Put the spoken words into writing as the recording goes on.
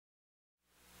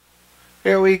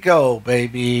Here we go,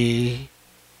 baby.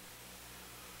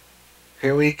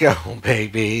 Here we go,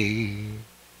 baby.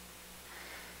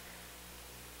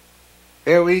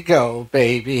 Here we go,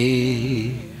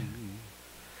 baby.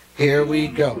 Here we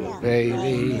go,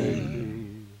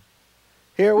 baby.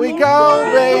 Here we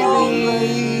go, baby.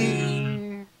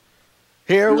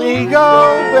 Here we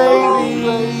go,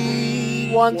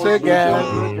 baby. Once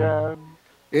again.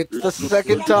 It's the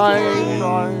second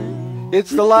time. It's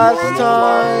the last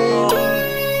time.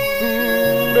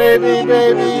 Baby,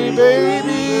 baby,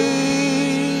 baby.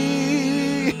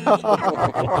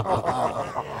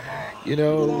 You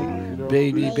know,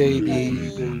 baby,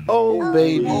 baby. Oh,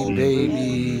 baby,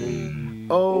 baby.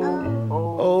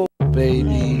 Oh,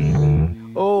 baby.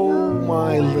 Oh,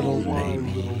 my little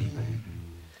baby.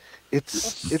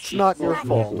 It's not your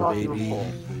fault, baby.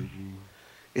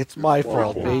 It's my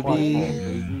fault,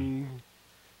 baby.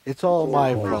 It's all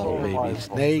my fault, baby.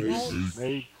 Snakes.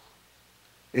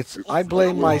 I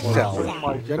blame myself. Do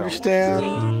you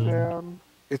understand?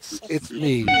 It's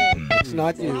me. It's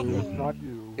not you.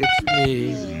 It's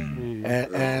me.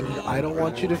 And I don't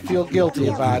want you to feel guilty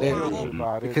about it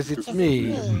because it's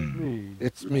me.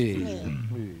 It's me.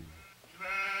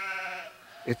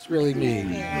 It's really me.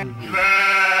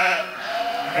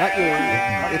 Not you.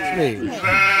 It's me.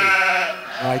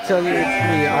 When I tell you it's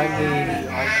me, I mean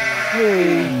me.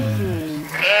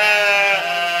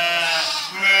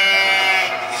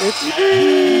 It's me.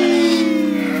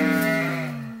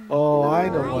 Oh, I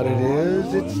know what it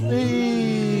is. It's me.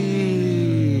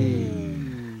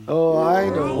 Oh, I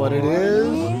know what it is.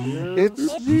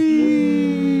 It's me.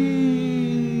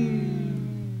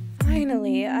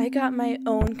 Finally, I got my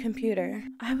own computer.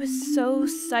 I was so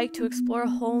psyched to explore a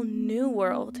whole new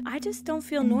world. I just don't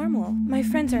feel normal. My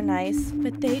friends are nice,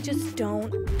 but they just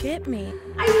don't get me.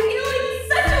 I feel like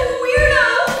such a weirdo!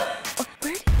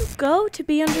 Where do you go to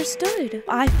be understood?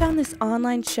 I found this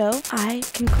online show. I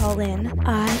can call in.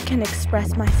 I can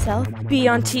express myself. Be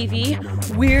on TV.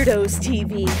 Weirdos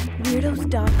TV.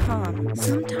 Weirdos.com.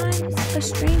 Sometimes a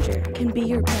stranger can be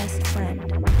your best friend.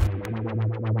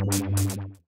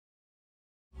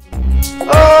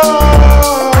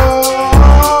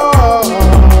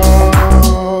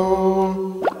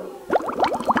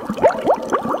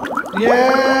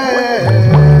 Yeah.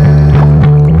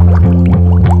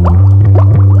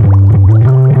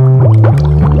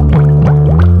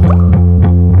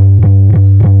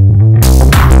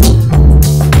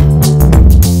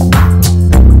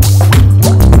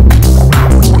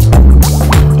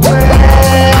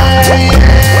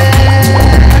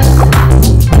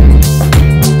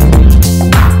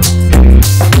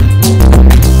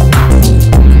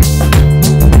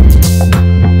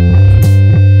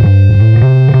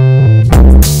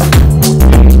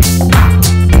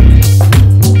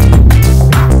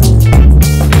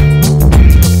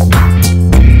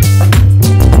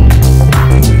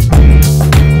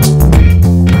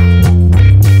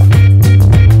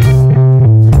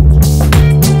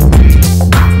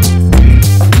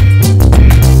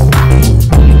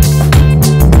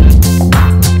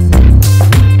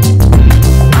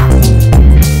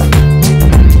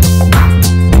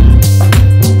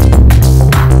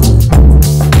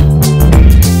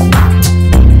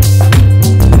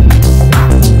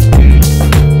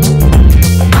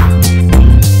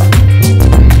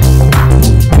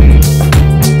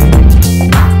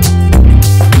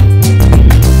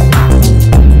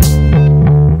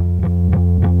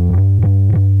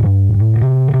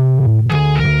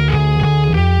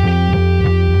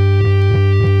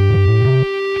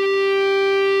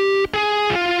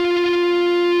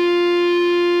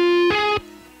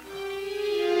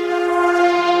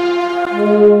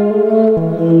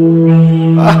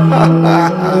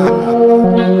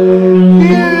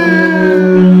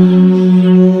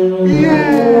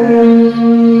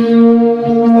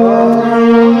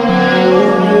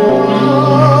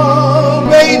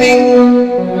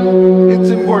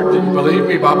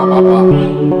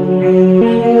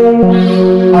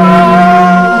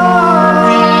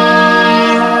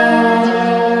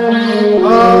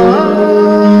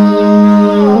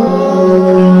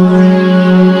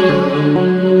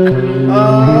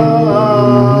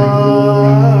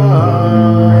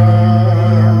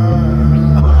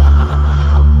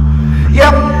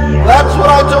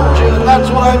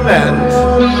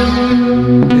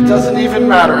 It doesn't even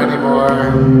matter anymore.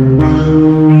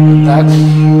 That's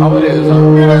how it is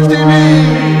on Weirdos TV.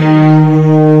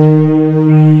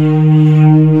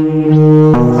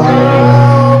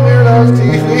 Oh, Weirdos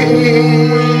TV.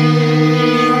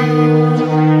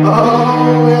 Oh,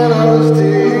 Weirdos TV.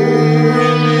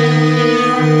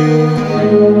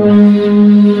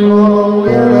 Oh,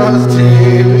 Weirdos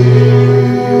TV.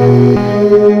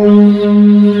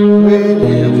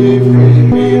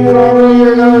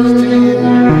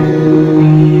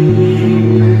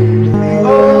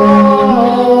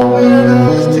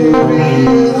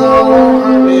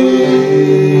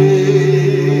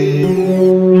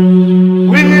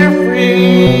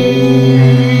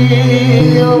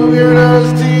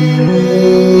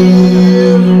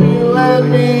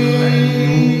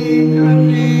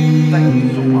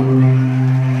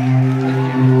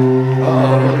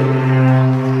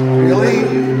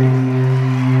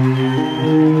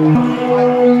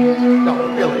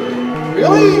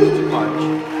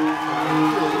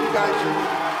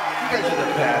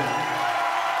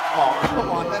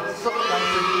 on, that's so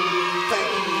nice of you. Thank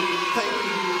you. Thank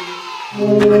you.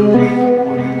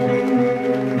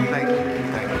 Thank you.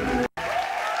 Thank you.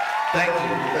 Thank you.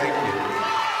 Thank you.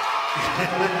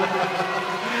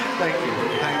 Thank you.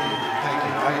 Thank you. Thank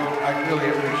you. I really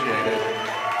appreciate it.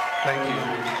 Thank you.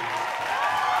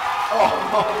 Oh,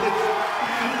 it's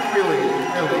really,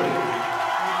 really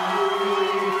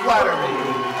flatter me.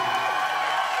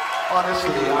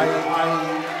 Honestly,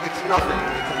 it's nothing.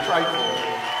 It's a trifle.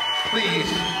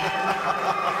 Please.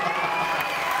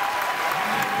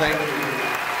 Thank you.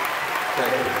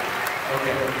 Thank you.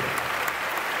 Okay.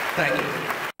 Thank you.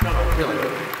 No, really.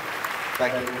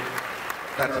 Thank you.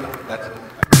 That's enough. That's enough.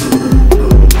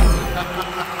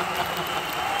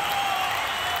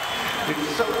 It's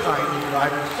so kind of you.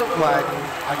 I'm so glad.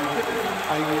 I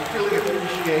really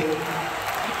appreciate.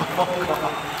 Oh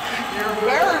God, you're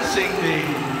embarrassing me.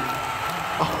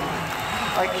 Oh,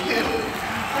 I can't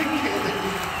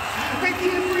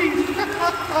breathe.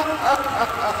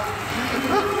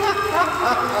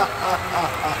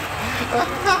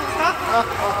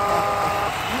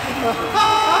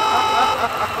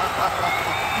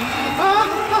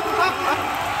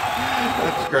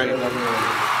 That's great.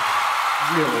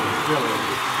 Really,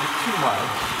 it's too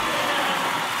much.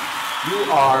 You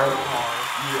are,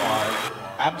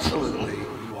 absolutely,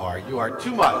 you are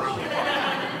too much.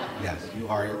 Yes, you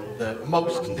are the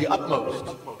utmost,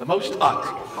 the most ut.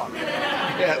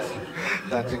 Yes,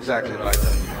 that's exactly what I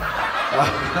said.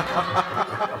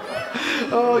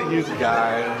 Oh, you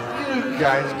guys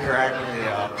crack me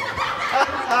up.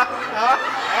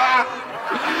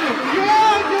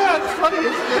 Yeah, it's funny,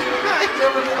 isn't it? I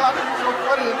never thought it was so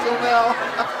funny until now.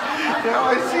 Now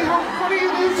I see how funny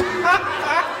it is.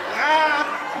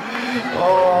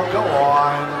 Oh, go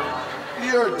on.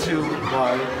 You're too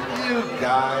much, you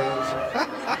guys.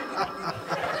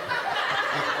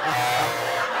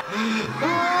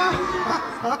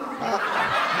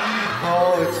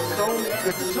 Oh,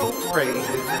 it's so great. You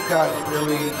guys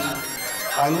really,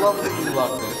 I love that you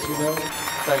love this, you know?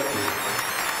 Thank you.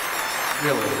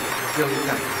 Really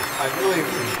thank you. I really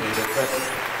appreciate it, but,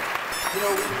 you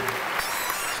know,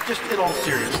 just in all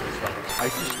seriousness, though,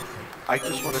 I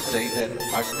just want to say that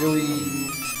I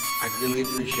really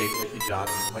appreciate what you've done,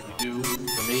 what you do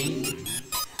for me,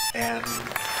 and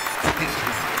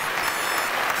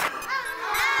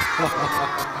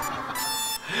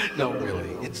no,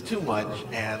 really, it's too much,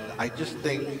 and I just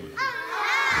think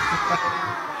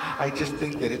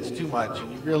that it's too much,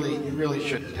 and you really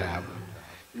shouldn't have.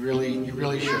 You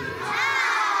really shouldn't.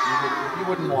 You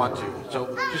wouldn't want to. So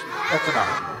just that's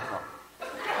enough.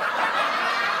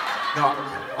 No,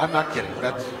 I'm not kidding.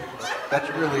 That's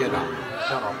really enough.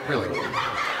 No, really.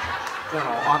 No,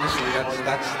 honestly,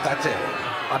 that's it.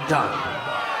 I'm done.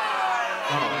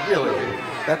 No, really.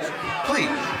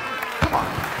 Please. Come on.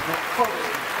 No, folks,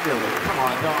 really, come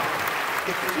on. No,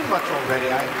 it's too much already.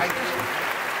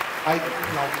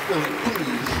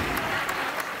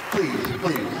 Please.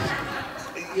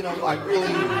 You know, I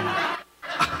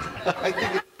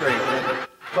think it's great,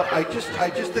 but I just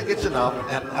think it's enough,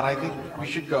 and I think we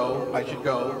should go. I should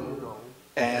go,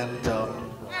 and you know,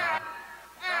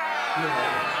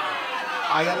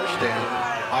 I understand.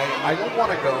 I don't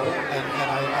want to go, and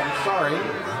I'm sorry.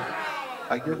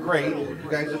 You're great. You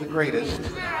guys are the greatest,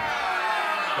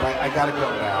 but I gotta go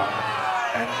now,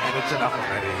 and it's enough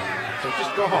already. So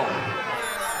just go home.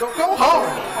 Go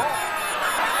home.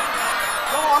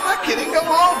 No, I'm not kidding. Go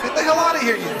home. Get the hell out of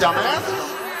here, you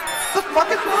dumbasses. What the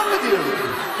fuck is wrong with you?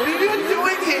 What are you even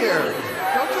doing here?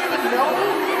 Don't you even know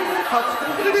how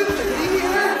stupid it is to be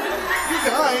here? You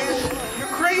guys,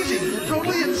 you're crazy. You're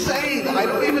totally insane. I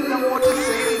don't even know what to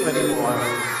say to you anymore.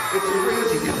 It's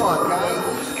crazy. Come on, guys.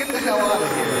 Just get the hell out of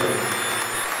here.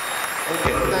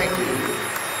 Okay, thank you.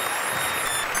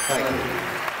 Thank you.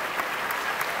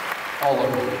 All of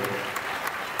you.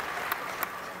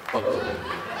 Both of you.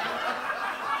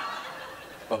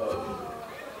 Both of you.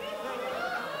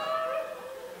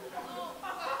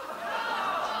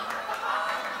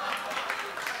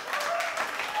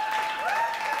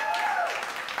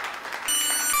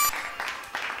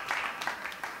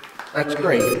 That's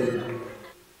great.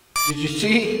 Did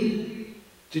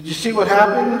you see what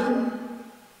happened?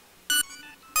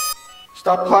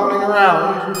 Stop clowning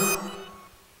around.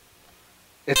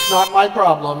 It's not my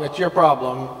problem, it's your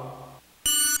problem.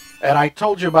 And I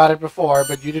told you about it before,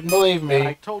 but you didn't believe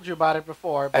me.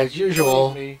 As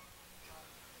usual.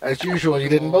 As usual, you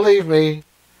didn't believe me.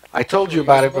 I told you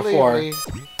about it before.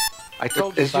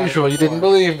 As usual, you didn't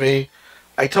believe me.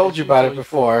 I told you about it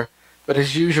before, but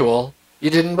as usual, you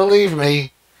didn't believe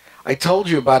me. I told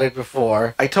you about it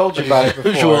before. I told you about it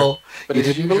before. But you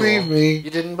didn't believe me. You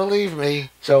didn't believe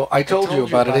me. So I told you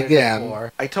about it again.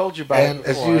 I told you about it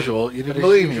before. And as usual, you didn't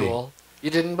believe me. You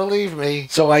didn't believe me.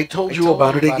 So I told you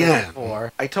about it again.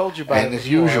 I told you about it before. And as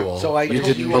usual, so you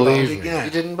didn't believe me. You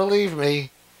didn't believe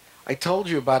me. I told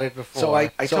you about it before. So I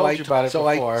told you about it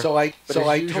before. So I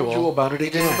told you about it again.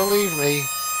 You didn't believe me.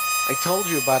 I told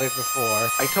you about it before.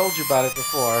 I told you about it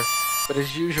before. But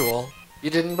as usual, you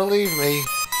didn't believe me.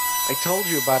 I told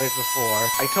you about it before.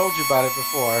 I told you about it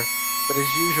before. But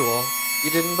as usual, you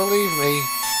didn't believe me.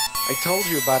 I told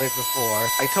you about it before.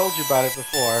 I told you about it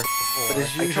before. But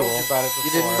as usual, you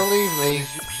didn't believe me.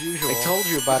 I told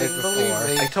you about it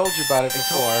before. I told you about it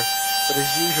before. But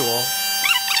as usual,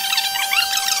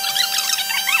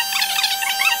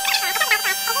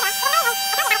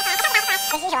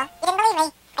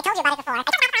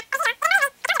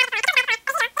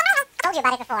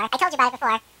 I told you about it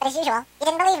before. But as usual, you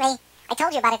didn't believe me. I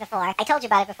told you about it before. I told you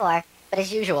about it before. But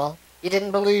as usual, you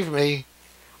didn't believe me.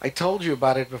 I told you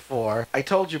about it before. I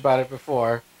told you about it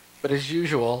before. But as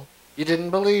usual, you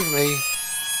didn't believe me.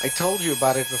 I told you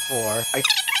about it before. I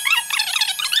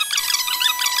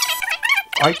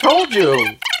told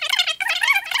you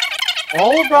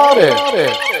all about it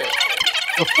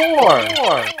before.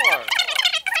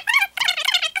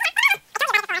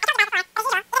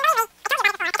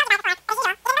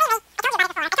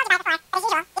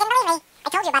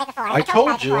 I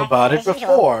told you about it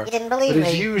before. You didn't believe me. But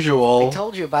as usual, I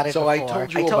told you about it before. So I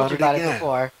told you about it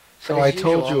before. So I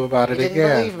told you about it again. You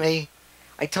didn't believe me.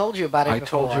 I told you about it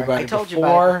before. I told you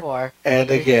about it before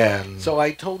and again. So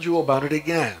I told you about it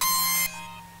again.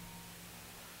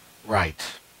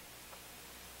 Right.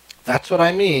 That's what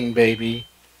I mean, baby.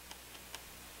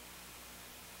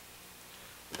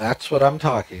 That's what I'm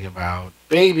talking about.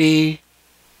 Baby.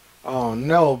 Oh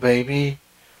no, baby.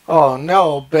 Oh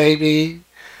no, baby.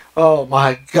 Oh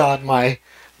my God, my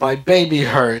baby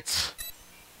hurts.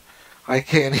 I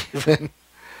can't even,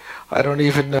 I don't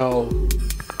even know.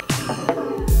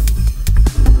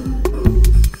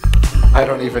 I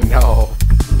don't even know.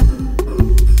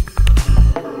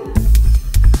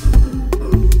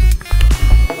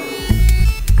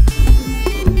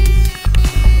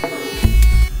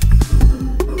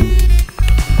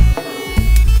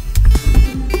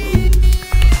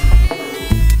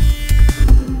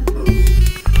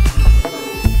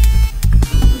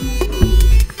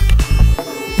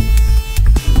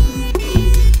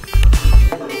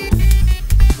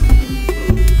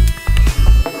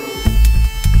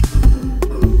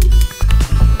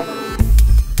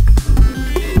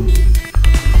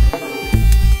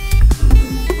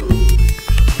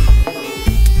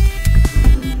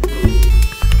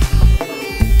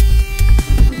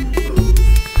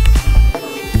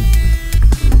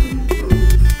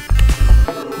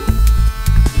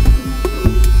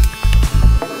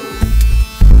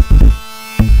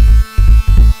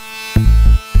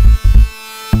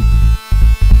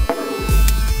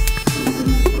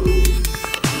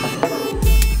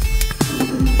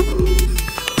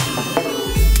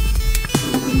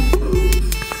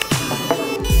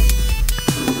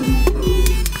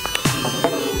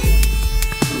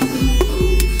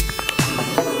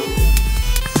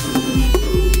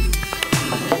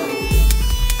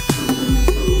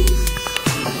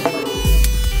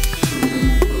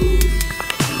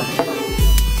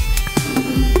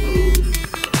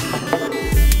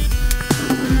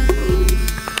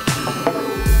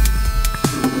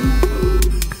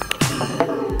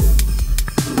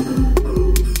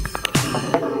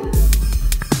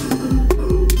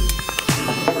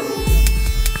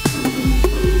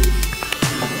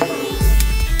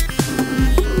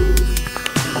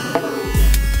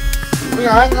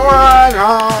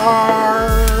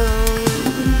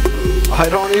 I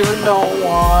don't even know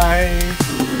why.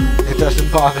 It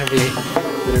doesn't bother me,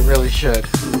 but it really should.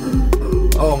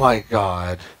 Oh my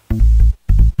God.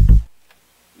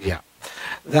 Yeah,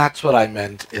 that's what I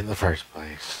meant in the first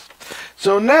place.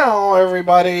 So now,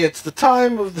 everybody, it's the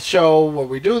time of the show where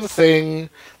we do the thing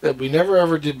that we never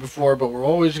ever did before, but we're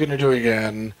always going to do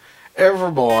again,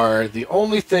 evermore. The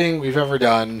only thing we've ever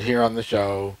done here on the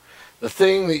show. The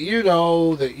thing that you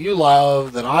know, that you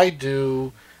love, that I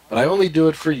do, but I only do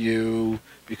it for you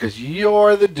because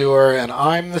you're the doer and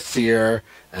I'm the seer,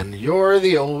 and you're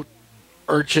the old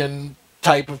urchin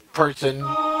type of person.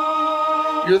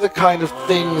 You're the kind of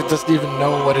thing that doesn't even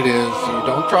know what it is. So you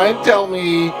don't try and tell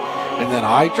me, and then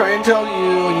I try and tell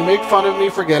you, and you make fun of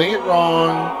me for getting it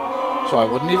wrong. So I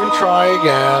wouldn't even try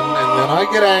again, and then I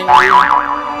get angry,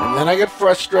 and then I get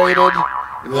frustrated,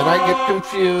 and then I get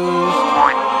confused.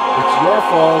 It's your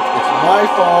fault, it's my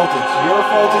fault, it's your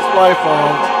fault, it's my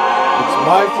fault. It's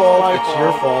my fault, it's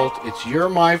your fault, it's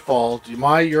my fault,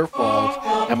 your fault.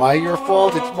 Am I your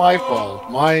fault? It's my fault.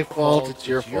 My fault, it's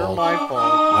your fault. My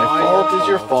fault is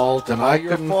your fault, and I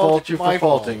couldn't fault you for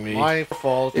faulting me. My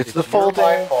fault. It's the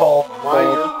faulting fault.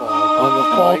 On the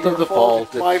fault of the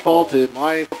fault, it's faulted.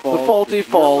 My fault. The faulty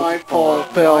fault. Fall,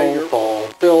 fell, fall,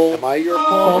 fill. Am I your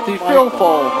fault? Faulty fill,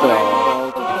 fall,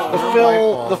 fell. The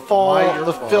fill, the fall,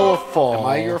 the fill of fall. Am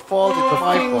I your fault? It's the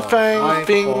fing, fang,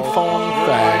 fing, fong,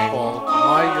 fang.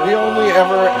 We only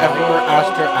ever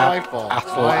asked her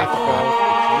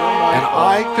and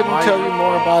I couldn't tell you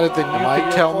more about it than you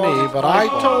could tell me, but I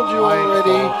told you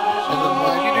already, and then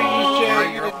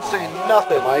you didn't say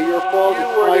nothing. Am I your fault?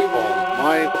 It's my fault.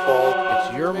 My fault.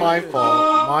 It's my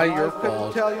fault. My your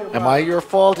fault. Am I your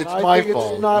fault? It's my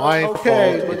fault. My fault.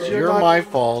 It's my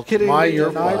fault. My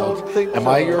your fault. Am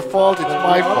I your fault? It's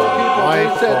my fault.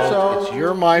 My fault.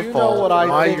 It's my fault.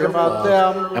 My your fault.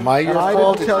 Am I your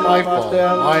fault? It's my fault.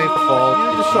 My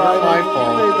fault. It's my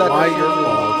fault. My your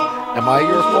fault. Am I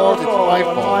your fault? It's my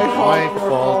fault. My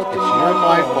fault. It's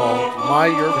my fault. My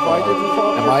your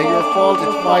fault. Am I your fault?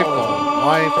 It's my fault.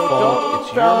 My fault.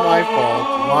 It's my fault.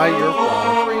 My your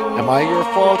fault. Am I your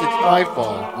fault? It's my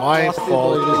fault. My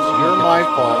fault. It's my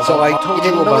fault. So I told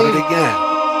you about it again.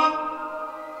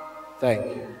 Thank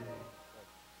you.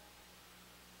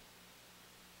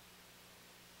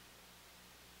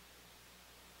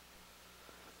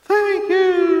 Thank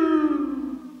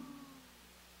you.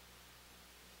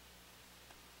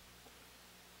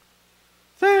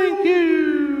 Thank you.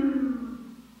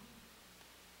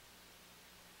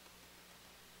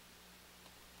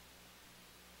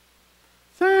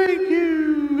 Thank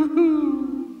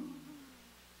you.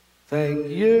 Thank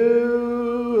you.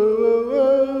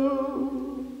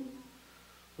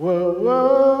 Whoa,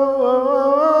 whoa, whoa,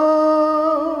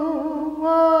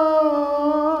 whoa.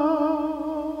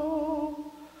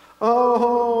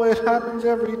 Oh, it happens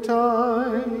every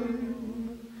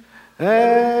time. And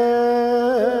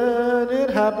it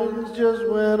happens just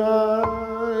when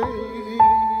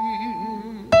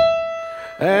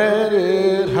and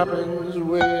it happens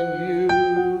when you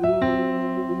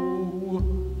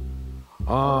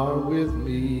are with me.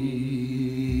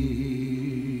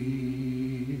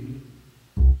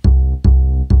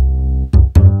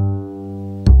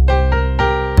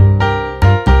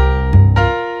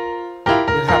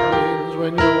 It happens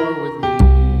when you're with me.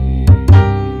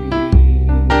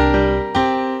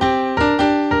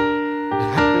 It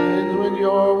happens when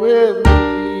you're with me.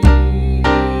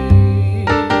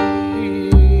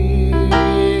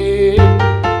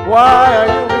 Why are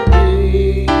you with me?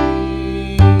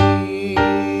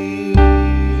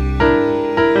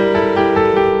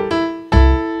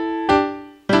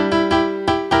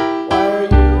 Why are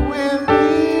you with me?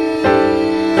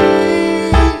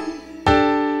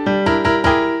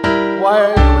 Why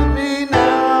are you with me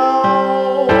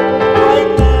now?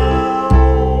 Right now?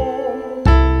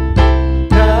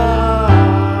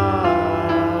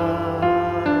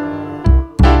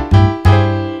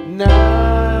 Now.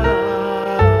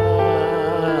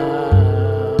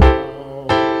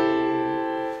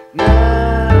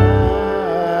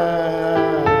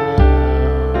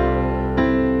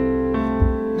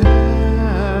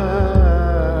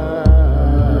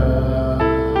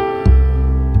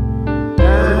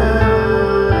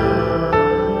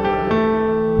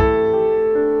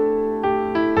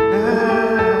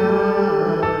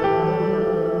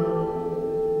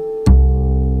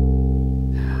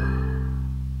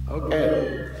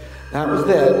 Okay, that was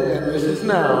then, and this is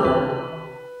now.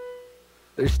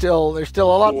 There's still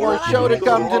a lot more show to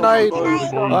come tonight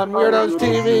on Weirdos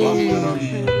TV.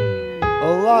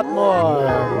 A lot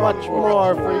more, much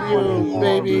more for you,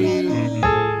 baby.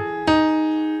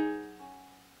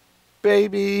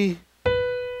 Baby,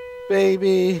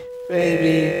 baby,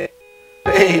 baby,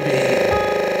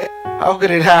 baby. How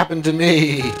could it happen to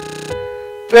me?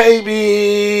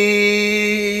 Baby.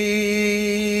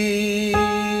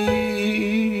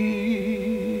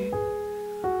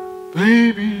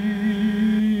 Baby.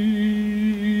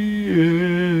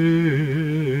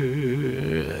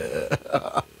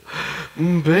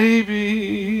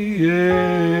 Baby, yeah.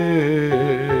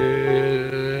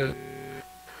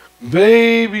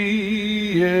 Baby,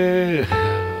 yeah.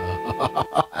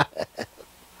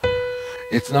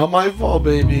 It's not my fault,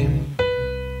 baby.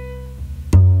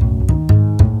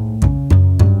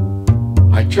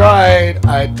 I tried.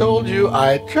 I told you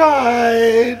I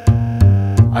tried.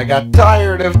 I got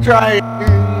tired of trying.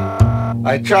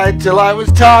 I tried till I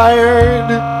was tired.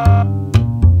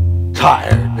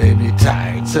 Tired, baby,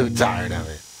 tired. So tired of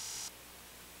it.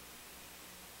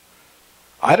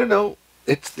 I don't know.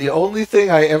 It's the only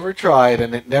thing I ever tried,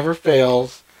 and it never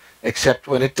fails. except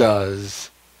when it does.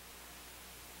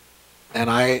 And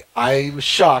I was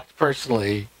shocked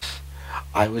personally.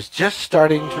 I was just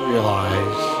starting to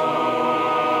realize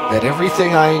that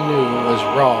everything I knew was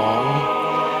wrong,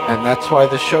 and that's why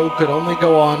the show could only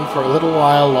go on for a little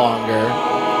while longer,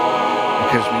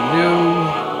 because we knew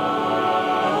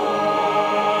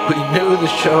the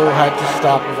show had to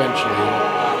stop eventually.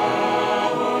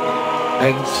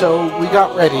 And so we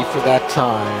got ready for that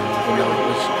time, even though it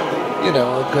was, you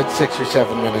know, a good 6 or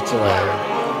 7 minutes away.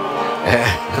 And I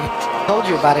told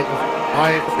you about it before.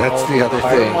 that's the other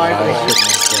thing I couldn't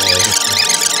say.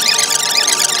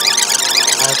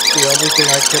 That's the only thing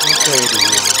I couldn't say to you.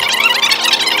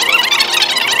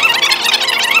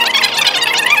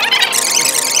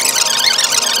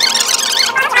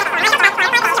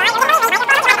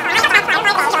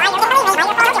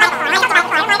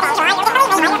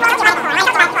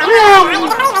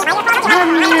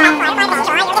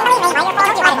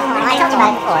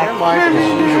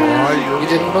 You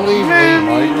didn't believe me.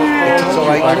 So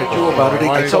I told you about it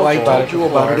again. So I told you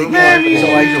about it again.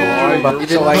 So I told you about it.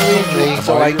 So I believe me.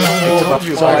 So I told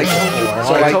you about it.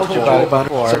 So I told you about it.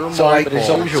 So I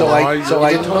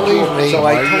didn't believe me. So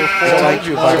I told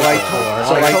you about it.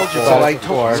 So I told you about it.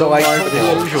 So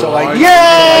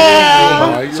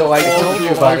I told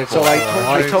you about it. So I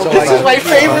told you. This is my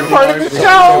favorite part of the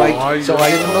show. So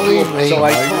I didn't believe me. So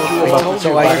I told you about it.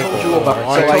 So I told you about it.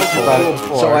 So I told you about it.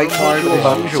 So I told you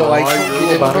about it. So I told you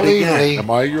about it again.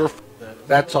 Am I your?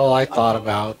 That's all I thought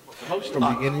about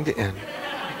from beginning to end.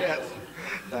 Yes,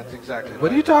 that's exactly.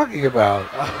 What are you talking about?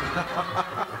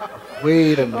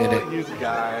 Wait a minute. You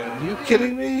guys. Are you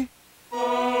kidding me?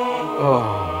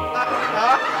 Oh.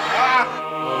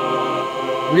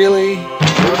 Really? So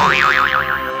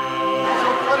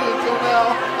funny until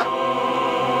now.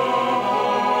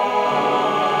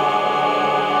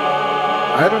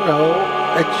 I don't know.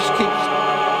 It just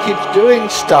keeps doing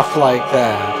stuff like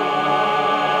that.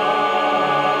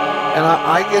 And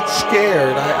I get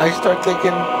scared. I start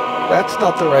thinking, that's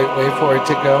not the right way for it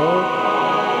to go.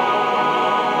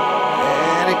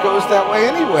 And it goes that way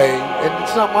anyway. And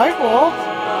it's not my fault.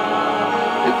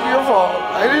 It's your fault.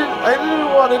 I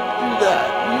didn't want to do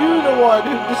that. You're the one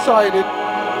who decided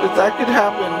that could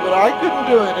happen, but I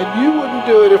couldn't do it. And you wouldn't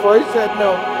do it if I said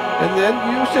no. And then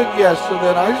you said yes, so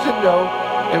then I said no.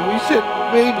 And we said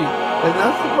maybe. And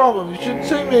that's the problem. You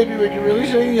shouldn't say maybe when you're really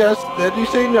saying yes, then you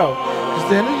say no. Because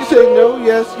then you say no,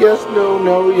 yes, yes, no,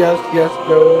 no, yes, yes,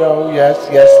 no, no, yes,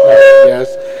 yes, no,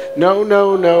 yes. No,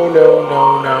 no, no, no,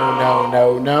 no, no, no,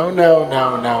 no, no, no,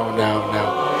 no, no, no, no.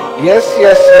 Yes,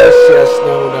 yes, yes, yes,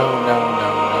 no, no, no,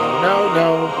 no, no, no,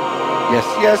 no. Yes,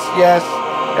 yes, yes.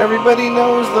 Everybody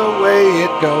knows the way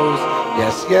it goes.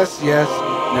 Yes, yes, yes.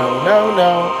 No, no,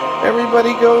 no.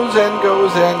 Everybody goes and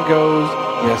goes and goes.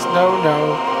 Yes, no,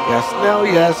 no. Yes, no,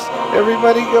 yes.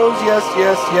 Everybody goes, yes,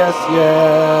 yes, yes,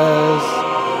 yes.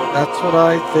 That's what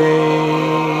I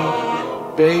think,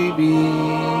 baby.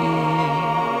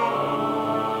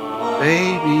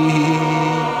 Baby.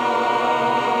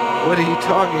 What are you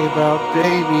talking about,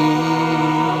 baby?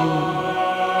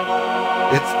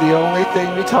 It's the only thing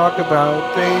we talk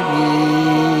about, baby.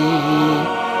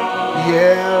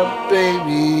 Yeah,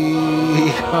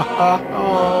 baby.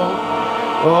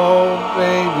 Oh,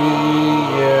 baby,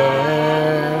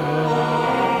 yeah.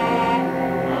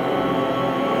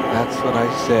 That's what I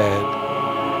said.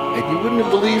 And you wouldn't have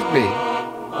believed me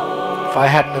if I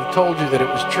hadn't have told you that it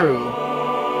was true.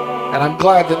 And I'm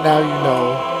glad that now you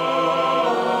know.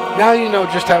 Now you know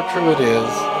just how true it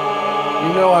is.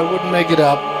 You know I wouldn't make it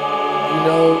up. You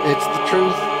know it's the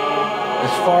truth. As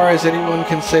far as anyone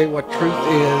can say what truth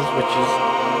is, which is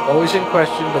always in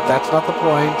question, but that's not the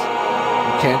point.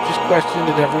 You can't just question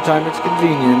it every time it's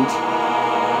convenient.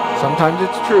 Sometimes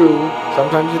it's true,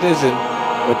 sometimes it isn't,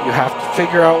 but you have to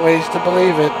figure out ways to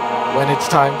believe it when it's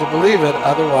time to believe it.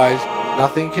 Otherwise,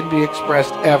 nothing can be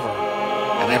expressed ever,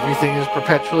 and everything is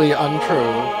perpetually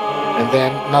untrue, and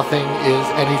then nothing is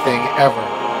anything ever.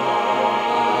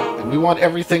 And we want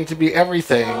everything to be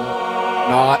everything,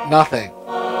 not nothing.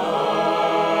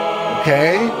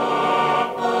 Okay?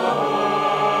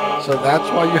 So that's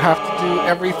why you have to do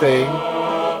everything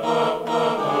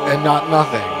and not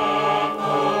nothing.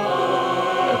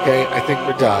 Okay, I think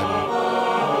we're done.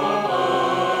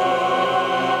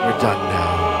 We're done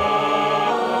now.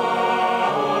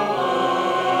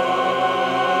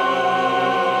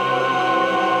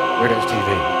 Weirdos TV.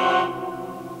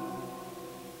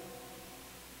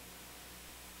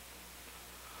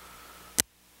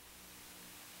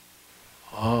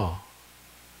 Oh.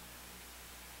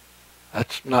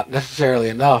 That's not necessarily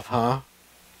enough, huh?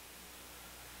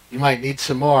 You might need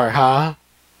some more, huh?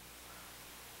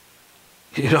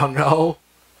 You don't know?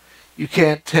 You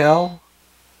can't tell?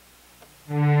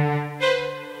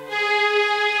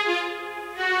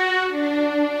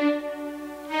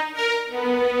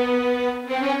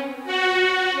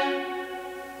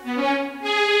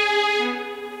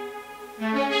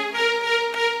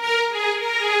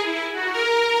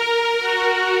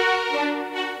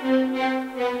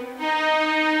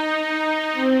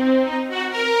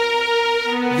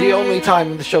 The only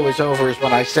time the show is over is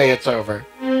when I say it's over.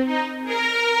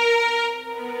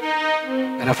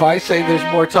 And if I say there's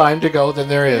more time to go than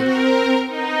there is,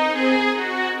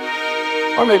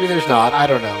 or maybe there's not, I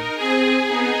don't know.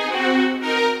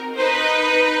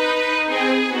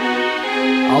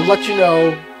 I'll let you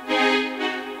know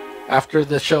after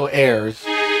the show airs.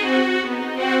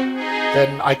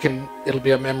 Then it'll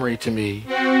be a memory to me.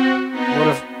 What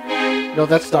if, no,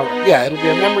 that's not, yeah, it'll be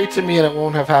a memory to me and it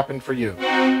won't have happened for you.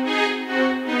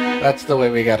 That's the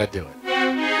way we gotta do it.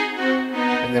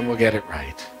 And then we'll get it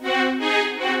right.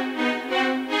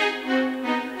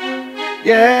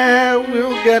 Yeah,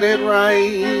 we'll get it right.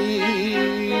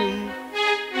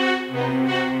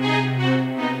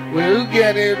 We'll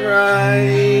get it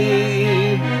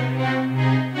right.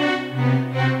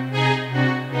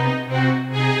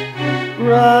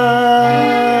 Right.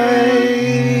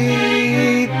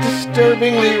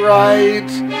 Disturbingly right.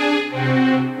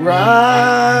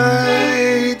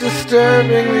 Right.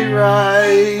 Disturbingly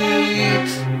right.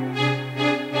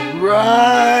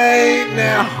 Right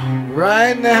now.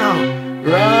 Right now.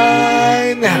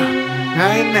 Right now,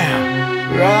 right now,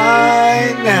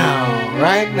 right now,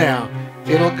 right now.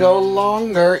 It'll go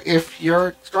longer if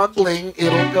you're struggling.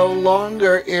 It'll go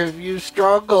longer if you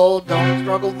struggle. Don't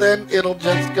struggle then, it'll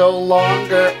just go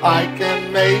longer. I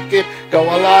can make it go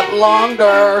a lot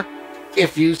longer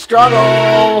if you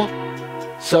struggle.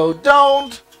 So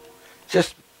don't,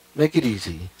 just make it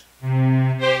easy.